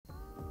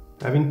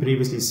Having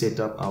previously set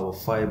up our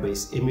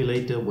Firebase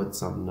emulator with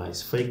some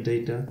nice fake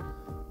data,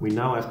 we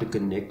now have to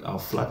connect our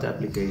Flutter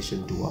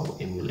application to our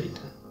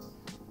emulator.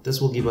 This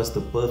will give us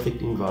the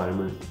perfect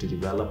environment to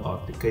develop our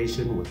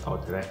application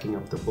without racking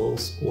up the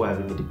bills or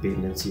having a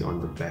dependency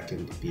on the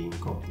backend being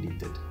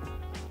completed.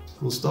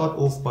 We'll start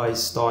off by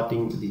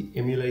starting the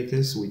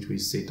emulators which we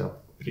set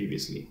up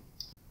previously.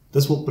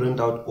 This will print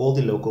out all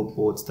the local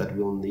ports that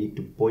we'll need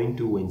to point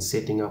to when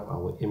setting up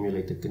our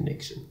emulator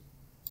connection.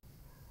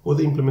 For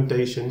the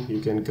implementation,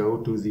 you can go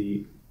to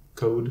the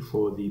code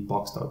for the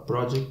boxed-out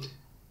project,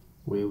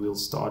 where we'll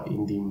start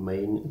in the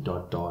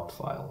main.dart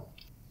file.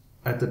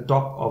 At the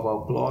top of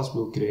our class,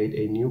 we'll create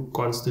a new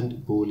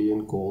constant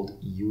boolean called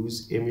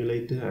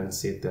useEmulator and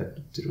set that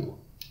to true.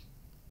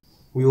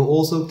 We will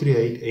also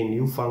create a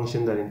new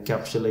function that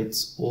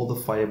encapsulates all the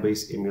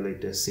Firebase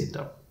emulator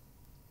setup.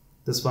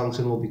 This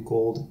function will be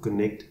called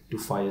connect to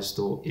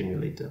Firestore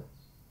emulator.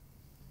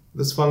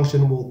 This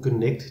function will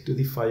connect to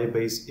the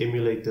Firebase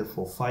emulator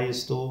for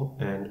Firestore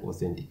and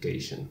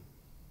authentication.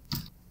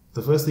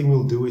 The first thing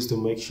we'll do is to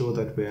make sure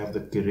that we have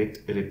the correct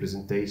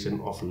representation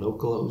of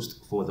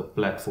localhost for the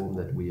platform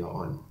that we are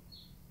on.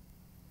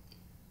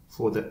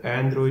 For the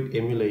Android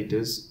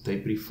emulators, they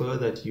prefer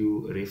that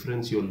you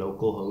reference your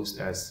localhost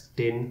as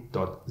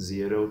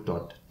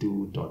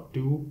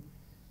 10.0.2.2,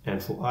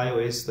 and for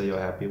iOS they are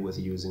happy with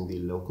using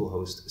the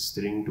localhost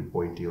string to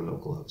point to your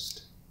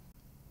localhost.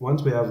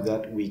 Once we have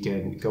that, we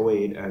can go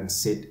ahead and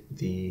set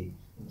the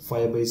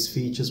Firebase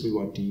features we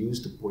want to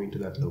use to point to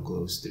that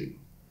localhost string.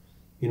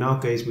 In our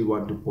case, we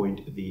want to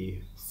point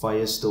the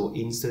Firestore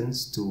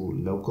instance to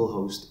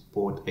localhost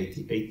port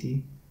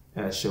 8080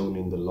 as shown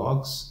in the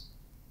logs.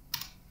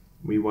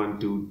 We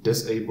want to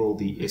disable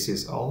the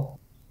SSL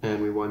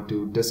and we want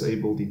to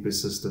disable the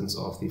persistence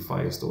of the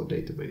Firestore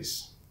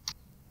database.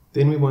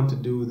 Then we want to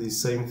do the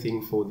same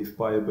thing for the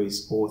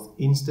Firebase auth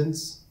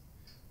instance.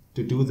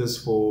 To do this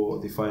for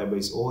the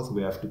Firebase auth,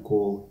 we have to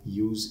call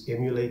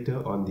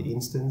useEmulator on the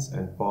instance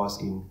and pass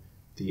in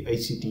the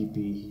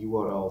HTTP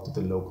URL to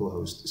the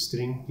localhost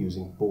string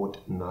using port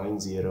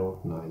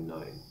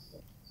 9099.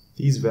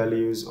 These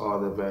values are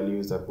the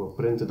values that were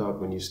printed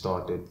out when you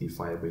started the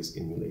Firebase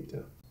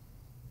emulator.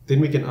 Then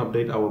we can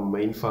update our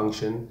main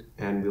function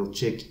and we'll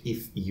check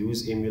if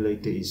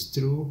useEmulator is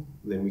true.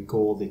 Then we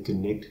call the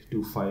connect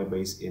to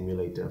Firebase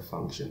emulator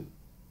function.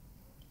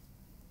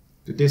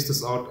 To test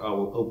this out, I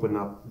will open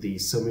up the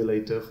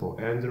simulator for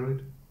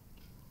Android.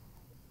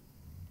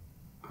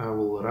 I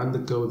will run the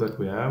code that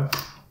we have.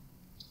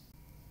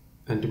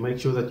 And to make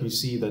sure that you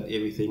see that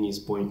everything is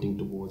pointing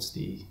towards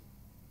the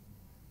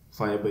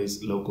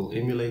Firebase local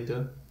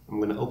emulator,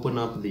 I'm going to open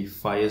up the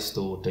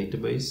Firestore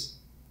database.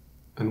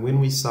 And when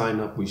we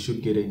sign up, we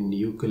should get a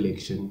new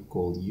collection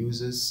called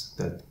users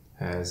that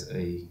has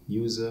a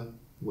user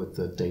with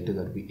the data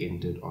that we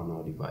entered on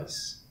our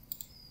device.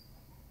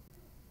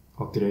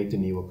 I'll create a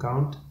new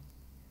account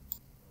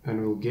and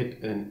we'll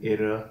get an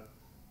error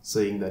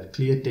saying that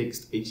clear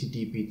text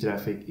HTTP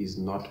traffic is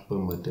not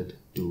permitted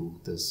to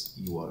this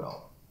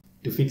URL.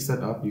 To fix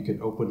that up, you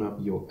can open up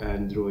your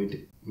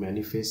Android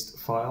manifest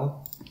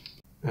file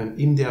and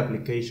in the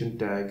application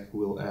tag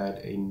we'll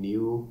add a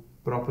new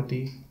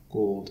property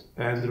called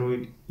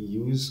Android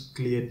use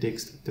clear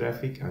text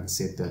traffic and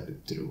set that to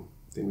true.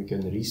 Then we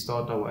can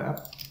restart our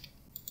app.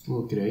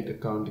 We'll create an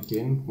account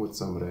again with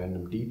some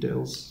random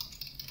details.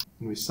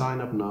 When we sign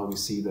up now, we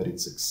see that it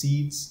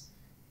succeeds,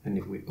 and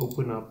if we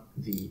open up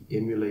the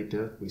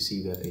emulator, we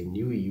see that a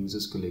new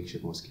users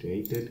collection was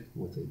created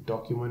with a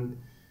document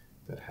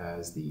that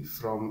has the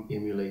from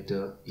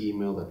emulator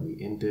email that we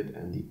entered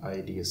and the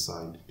ID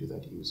assigned to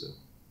that user.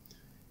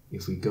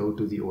 If we go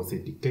to the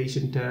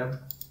authentication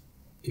tab,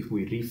 if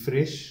we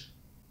refresh,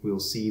 we'll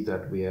see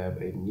that we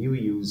have a new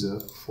user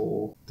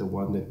for the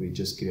one that we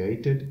just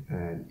created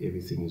and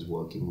everything is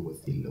working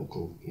with the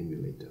local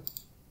emulator.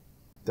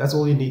 That's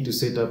all you need to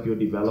set up your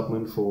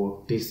development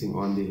for testing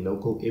on the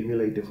local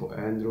emulator for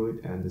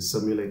Android and the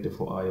simulator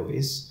for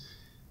iOS.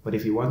 But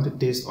if you want to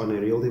test on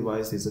a real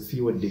device, there's a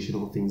few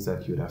additional things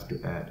that you'd have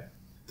to add.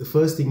 The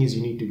first thing is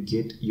you need to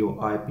get your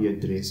IP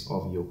address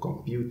of your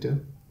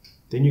computer.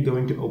 Then you're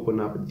going to open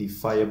up the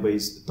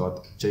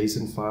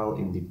firebase.json file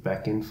in the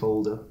backend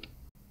folder.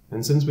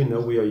 And since we know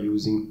we are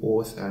using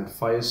auth and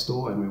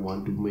Firestore and we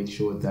want to make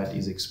sure that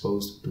is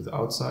exposed to the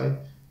outside,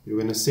 you're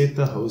going to set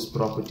the host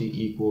property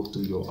equal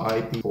to your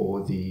IP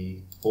for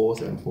the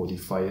auth and for the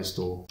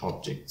Firestore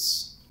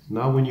objects.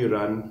 Now when you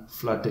run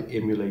Flutter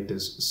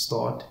emulators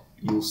start,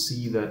 you'll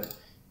see that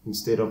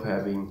instead of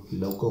having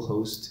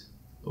localhost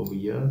over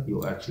here,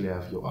 you'll actually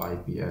have your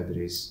IP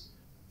address.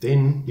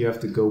 Then you have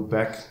to go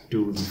back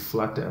to the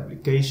Flutter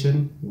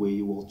application where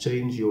you will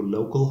change your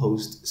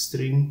localhost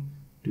string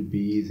to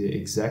be the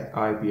exact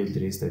IP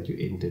address that you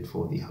entered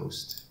for the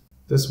host.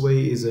 This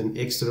way is an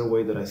extra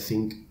way that I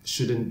think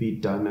shouldn't be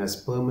done as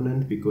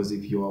permanent, because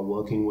if you are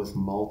working with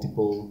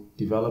multiple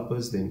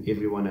developers, then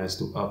everyone has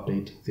to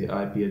update their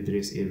IP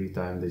address every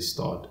time they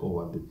start or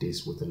want to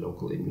test with a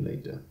local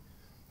emulator.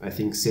 I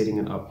think setting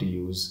it up to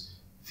use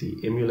the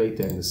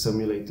emulator and the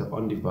simulator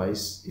on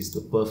device is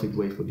the perfect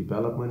way for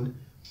development,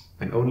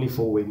 and only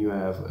for when you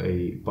have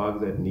a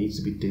bug that needs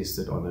to be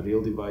tested on a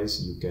real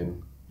device, you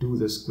can do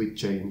this quick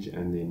change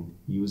and then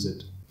use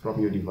it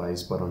from your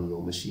device but on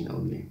your machine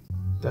only.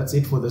 That's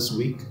it for this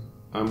week.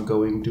 I'm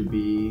going to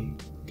be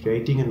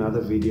creating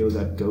another video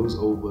that goes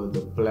over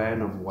the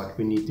plan of what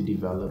we need to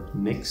develop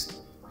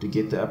next to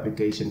get the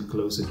application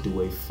closer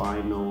to a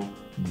final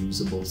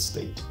usable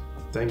state.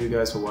 Thank you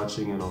guys for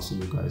watching, and I'll see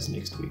you guys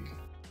next week.